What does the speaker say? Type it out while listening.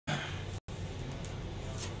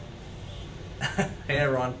Hey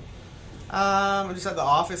everyone. I'm just at the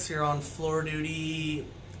office here on floor duty.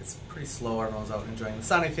 It's pretty slow. Everyone's out enjoying the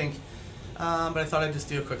sun, I think. But I thought I'd just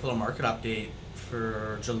do a quick little market update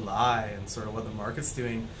for July and sort of what the market's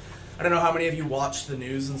doing. I don't know how many of you watch the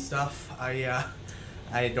news and stuff. I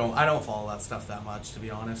don't follow that stuff that much, to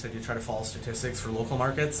be honest. I do try to follow statistics for local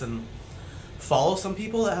markets and follow some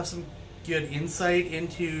people that have some good insight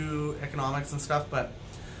into economics and stuff, but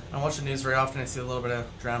I don't watch the news very often. I see a little bit of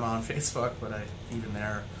drama on Facebook, but even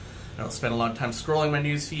there, I don't spend a lot of time scrolling my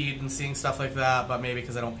news feed and seeing stuff like that, but maybe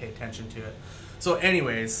because I don't pay attention to it. So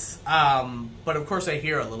anyways, but of course I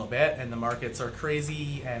hear a little bit, and the markets are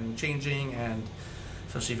crazy and changing, and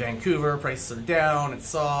especially Vancouver, prices are down, it's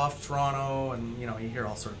soft, Toronto, and you hear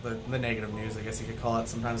all sorts of the negative news, I guess you could call it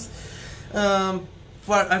sometimes.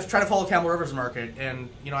 But I've tried to follow Campbell River's market, and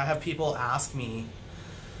I have people ask me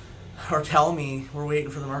or tell me we're waiting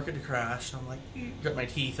for the market to crash, and I'm like, grit my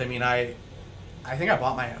teeth. I mean, I think I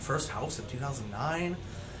bought my first house in 2009.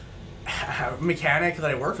 A mechanic that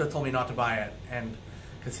I worked with told me not to buy it, and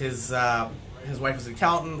because his wife was an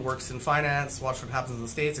accountant, works in finance, watched what happens in the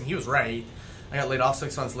States, and he was right. I got laid off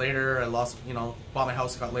 6 months later. I lost, bought my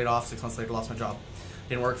house, got laid off 6 months later, lost my job.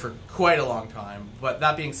 Didn't work for quite a long time. But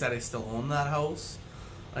that being said, I still own that house.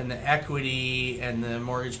 And the equity and the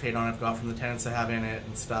mortgage paid on I've got from the tenants I have in it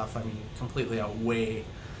and stuff, I mean, completely outweigh,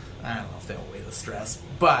 I don't know if they outweigh the stress.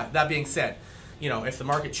 But that being said, if the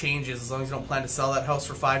market changes, as long as you don't plan to sell that house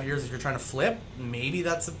for 5 years, if you're trying to flip, maybe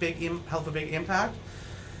that's a big impact.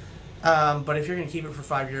 But if you're going to keep it for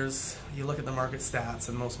 5 years, you look at the market stats,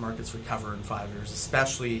 and most markets recover in 5 years,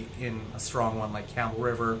 especially in a strong one like Campbell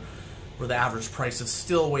River, where the average price is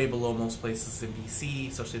still way below most places in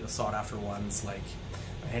BC, especially the sought-after ones like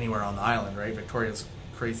anywhere on the island, right? Victoria's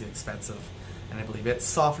crazy expensive, and I believe it's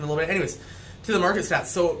softened a little bit. Anyways, to the market stats.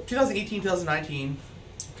 So 2018, 2019,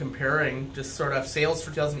 comparing just sort of sales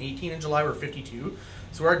for 2018 in July were 52.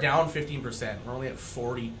 So we're down 15%. We're only at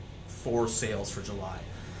 44 sales for July,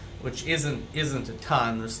 which isn't a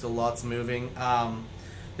ton. There's still lots moving. The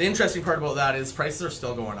interesting part about that is prices are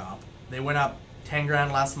still going up. They went up 10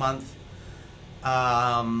 grand last month.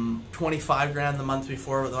 25 grand the month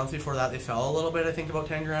before, but the month before that they fell a little bit, I think about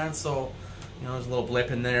 10 grand. So, there's a little blip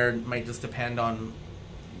in there. It might just depend on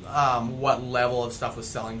what level of stuff was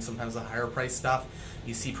selling. Sometimes the higher price stuff,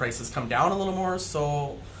 you see prices come down a little more,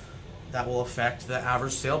 so that will affect the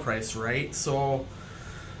average sale price, right? So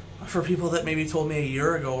for people that maybe told me a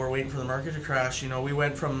year ago we're waiting for the market to crash, we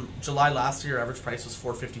went from July last year, average price was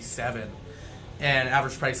 $457. And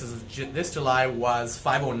average prices of this July was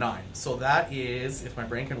 $509. So that is, if my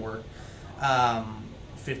brain can work,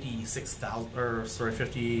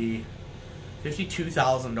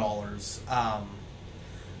 $52,000.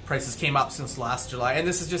 Prices came up since last July, and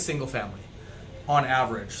this is just single family on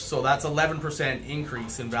average. So that's 11%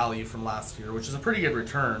 increase in value from last year, which is a pretty good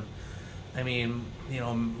return. I mean,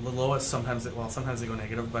 the lowest sometimes they go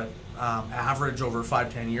negative, but average over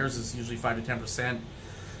 5-10 years is usually 5 to 10%.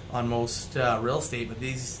 On most real estate, but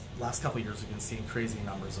these last couple of years we've been seeing crazy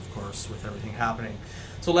numbers, of course, with everything happening.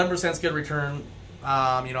 So 11% is good return.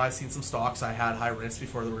 I've seen some stocks I had high risk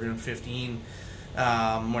before that were doing 15. When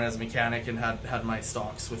I was a mechanic and had my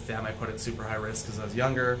stocks with them, I put it super high risk because I was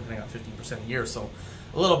younger, and I got 15% a year, so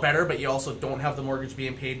a little better. But you also don't have the mortgage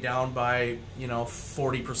being paid down by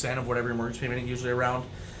 40% of whatever your mortgage payment is usually around,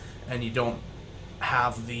 and you don't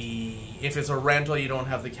have if it's a rental, you don't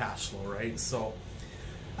have the cash flow, right? So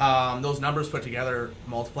those numbers put together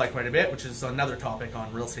multiply quite a bit, which is another topic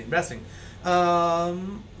on real estate investing. Our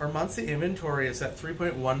monthly inventory is at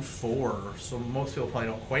 3.14, so most people probably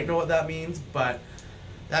don't quite know what that means, but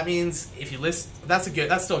that means if you list, that's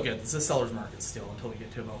still good. It's a seller's market still until we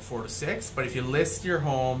get to about 4 to 6. But if you list your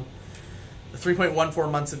home, the 3.14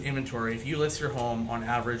 months of inventory, if you list your home on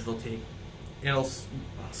average, the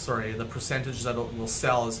percentage that it will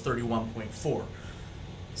sell is 31.4.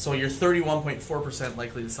 So you're 31.4%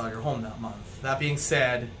 likely to sell your home that month. That being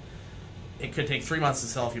said, it could take 3 months to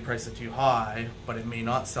sell if you price it too high, but it may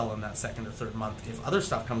not sell in that second or third month if other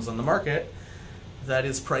stuff comes on the market that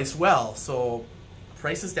is priced well. So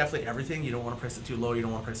price is definitely everything. You don't want to price it too low. You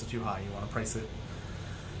don't want to price it too high. You want to price it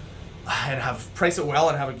and price it well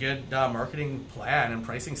and have a good marketing plan and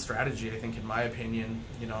pricing strategy. I think, in my opinion,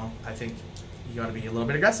 I think you got to be a little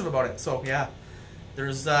bit aggressive about it. So yeah,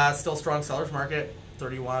 there's still a strong seller's market.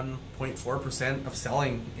 31.4% of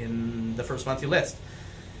selling in the first month you list.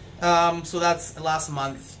 So that's last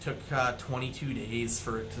month took 22 days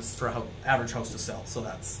for an average house to sell. So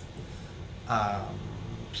that's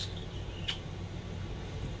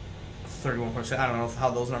 31%. I don't know how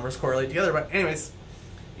those numbers correlate together, but anyways,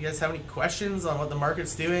 you guys have any questions on what the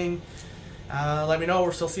market's doing? Let me know.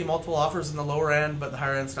 We're still seeing multiple offers in the lower end, but the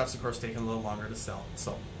higher end stuff's of course taking a little longer to sell.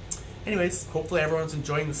 So anyways, hopefully everyone's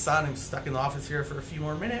enjoying the sun. I'm stuck in the office here for a few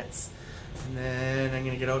more minutes, and then I'm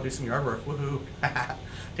going to get out and do some yard work. Woohoo.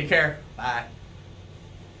 Take care. Bye.